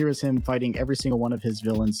 And here is him fighting every single one of his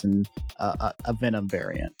villains in a Venom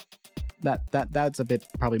variant. That's a bit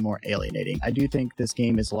probably more alienating. I do think this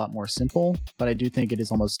game is a lot more simple, but I do think it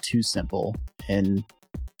is almost too simple in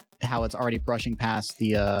how it's already brushing past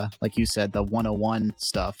the, like you said, the 101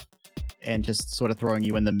 stuff and just sort of throwing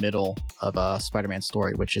you in the middle of a Spider-Man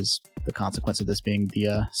story, which is the consequence of this being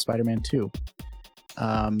the Spider-Man 2.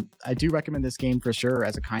 I do recommend this game for sure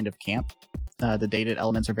as a kind of camp. The dated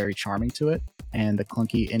elements are very charming to it, and the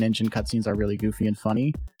clunky in-engine cutscenes are really goofy and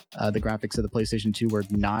funny. The graphics of the PlayStation 2 were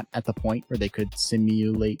not at the point where they could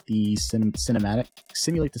simulate the cinematic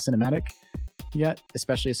yet,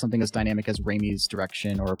 especially as something as dynamic as Raimi's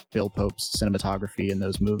direction or Bill Pope's cinematography in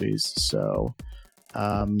those movies. So,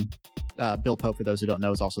 Bill Pope, for those who don't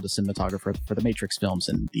know, is also the cinematographer for the Matrix films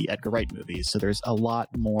and the Edgar Wright movies. So there's a lot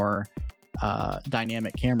more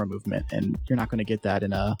dynamic camera movement, and you're not going to get that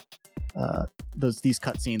in these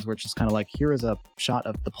cutscenes where it's just kind of like, here is a shot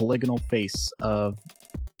of the polygonal face of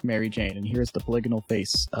Mary Jane, and here's the polygonal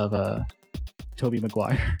face of Tobey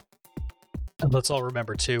Maguire. And let's all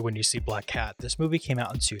remember too, when you see Black Cat, this movie came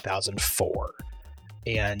out in 2004.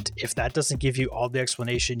 And if that doesn't give you all the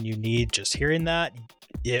explanation you need just hearing that,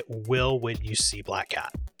 it will when you see Black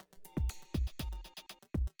Cat.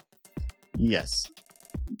 Yes.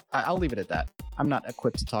 I'll leave it at that. I'm not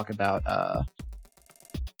equipped to talk about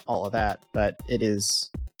all of that, but it is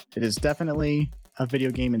definitely a video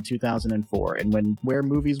game in 2004. And where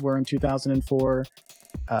movies were in 2004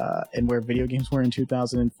 and where video games were in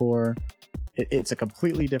 2004, it's a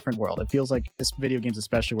completely different world. It feels like this video games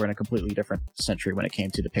especially were in a completely different century when it came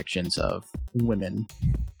to depictions of women.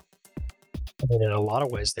 I mean, in a lot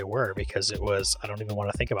of ways they were, because it was, I don't even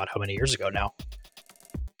want to think about how many years ago now.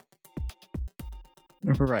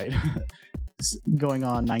 Right. It's going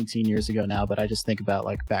on 19 years ago now, but I just think about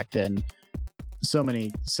like back then, so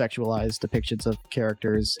many sexualized depictions of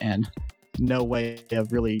characters and no way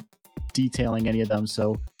of really detailing any of them.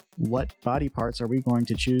 So what body parts are we going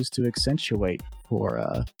to choose to accentuate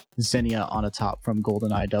for Xenia on a top from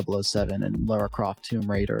GoldenEye 007 and Lara Croft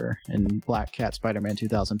Tomb Raider and Black Cat Spider-Man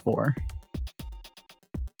 2004?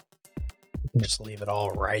 Just leave it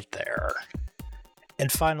all right there.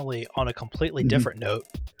 And finally, on a completely different note,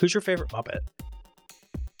 who's your favorite Muppet?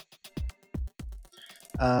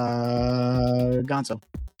 Gonzo.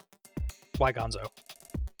 Why Gonzo?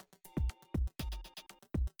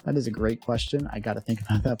 That is a great question. I got to think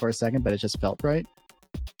about that for a second, but it just felt right.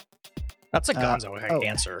 That's a Gonzo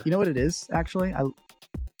answer. You know what it is, actually? I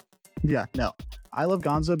love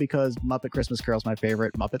Gonzo because Muppet Christmas Carol is my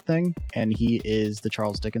favorite Muppet thing, and he is the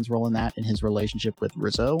Charles Dickens role in that, and his relationship with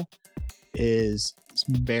Rizzo is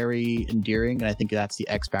very endearing, and I think that's the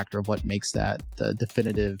X factor of what makes that the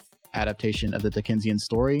definitive adaptation of the Dickensian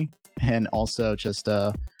story, and also just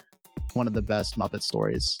one of the best Muppet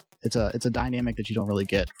stories. It's a dynamic that you don't really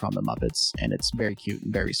get from the Muppets, and it's very cute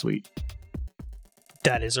and very sweet.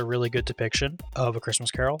 That is a really good depiction of A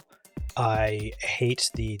Christmas Carol. I hate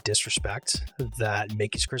the disrespect that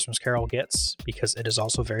Mickey's Christmas Carol gets, because it is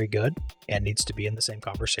also very good and needs to be in the same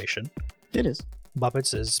conversation. It is.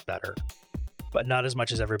 Muppets is better, but not as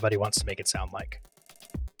much as everybody wants to make it sound like.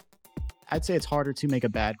 I'd say it's harder to make a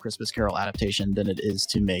bad Christmas Carol adaptation than it is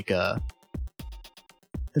to make a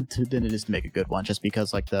good one, just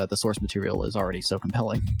because like the source material is already so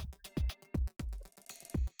compelling.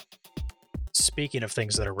 Speaking of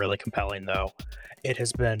things that are really compelling, though, it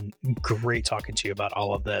has been great talking to you about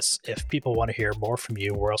all of this. If people want to hear more from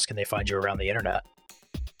you, where else can they find you around the internet?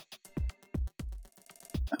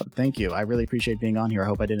 Oh, thank you. I really appreciate being on here. I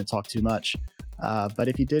hope I didn't talk too much. But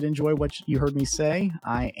if you did enjoy what you heard me say,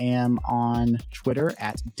 I am on Twitter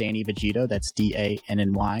at Danny Vegito. That's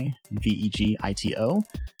DANNYVEGITO.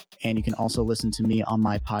 And you can also listen to me on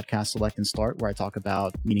my podcast, Select and Start, where I talk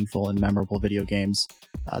about meaningful and memorable video games.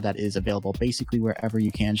 That is available basically wherever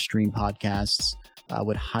you can stream podcasts. I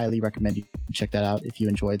would highly recommend you check that out if you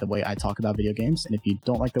enjoy the way I talk about video games. And if you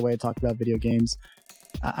don't like the way I talk about video games,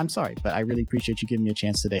 I'm sorry, but I really appreciate you giving me a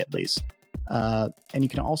chance today at least. And you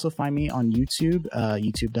can also find me on YouTube,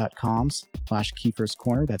 youtube.com/Keifer's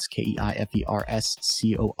Corner. That's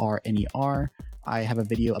KeifersCorner. I have a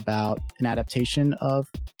video about an adaptation of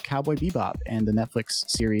Cowboy Bebop and the Netflix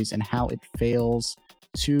series and how it fails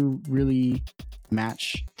to really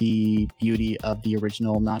match the beauty of the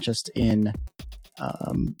original, not just in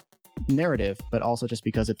narrative, but also just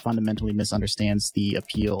because it fundamentally misunderstands the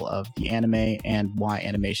appeal of the anime and why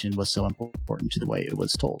animation was so important to the way it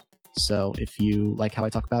was told. So if you like how I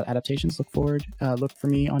talk about adaptations, look for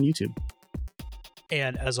me on YouTube.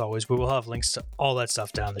 And as always, we will have links to all that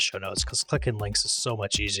stuff down in the show notes, because clicking links is so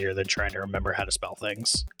much easier than trying to remember how to spell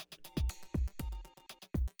things.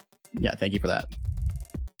 Yeah, thank you for that.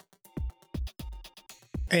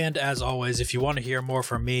 And as always, if you want to hear more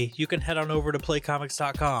from me, you can head on over to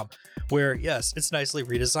playcomics.com, where, yes, it's nicely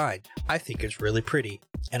redesigned. I think it's really pretty,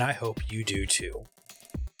 and I hope you do too.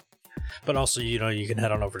 But also, you can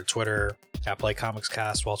head on over to Twitter at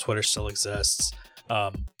PlayComicsCast while Twitter still exists.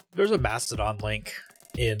 There's a Mastodon link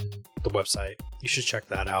in the website. You should check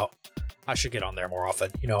that out. I should get on there more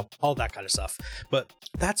often, all that kind of stuff. But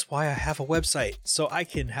that's why I have a website, so I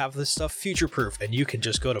can have this stuff future-proof, and you can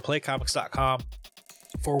just go to playcomics.com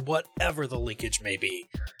for whatever the leakage may be.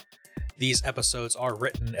 These episodes are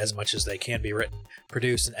written as much as they can be written,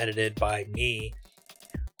 produced and edited by me.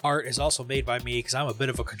 Art is also made by me because I'm a bit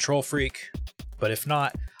of a control freak, but if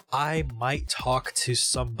not, I might talk to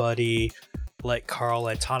somebody like Carl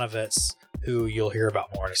Antonovitz, who you'll hear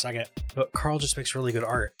about more in a second. But Carl just makes really good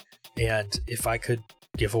art, and if I could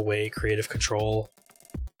give away creative control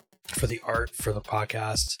for the art for the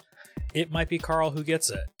podcast, it might be Carl who gets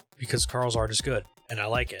it, because Carl's art is good, and I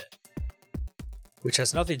like it. Which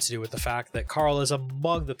has nothing to do with the fact that Carl is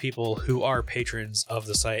among the people who are patrons of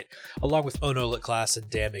the site, along with Ono Lit Class and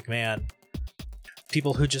Dan McMahon.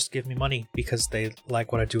 People who just give me money because they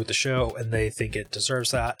like what I do with the show and they think it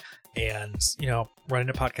deserves that. And, running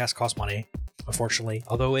a podcast costs money. unfortunately,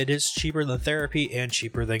 although it is cheaper than therapy and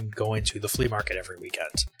cheaper than going to the flea market every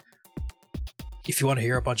weekend. If you want to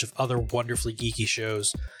hear a bunch of other wonderfully geeky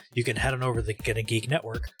shows, you can head on over to the Get a Geek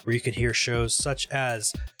Network, where you can hear shows such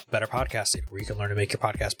as Better Podcasting, where you can learn to make your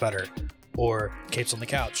podcast better, or Capes on the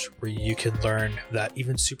Couch, where you can learn that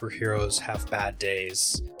even superheroes have bad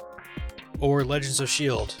days, or Legends of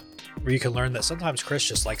S.H.I.E.L.D., where you can learn that sometimes Chris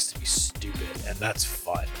just likes to be stupid, and that's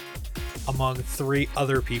fun, among 3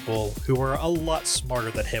 other people who are a lot smarter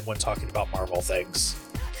than him when talking about Marvel things.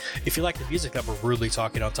 If you like the music that we're rudely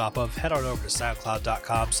talking on top of, head on over to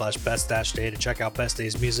soundcloud.com/best-day to check out Best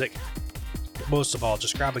Day's music. But most of all,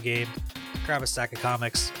 just grab a game, grab a stack of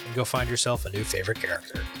comics, and go find yourself a new favorite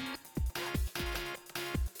character.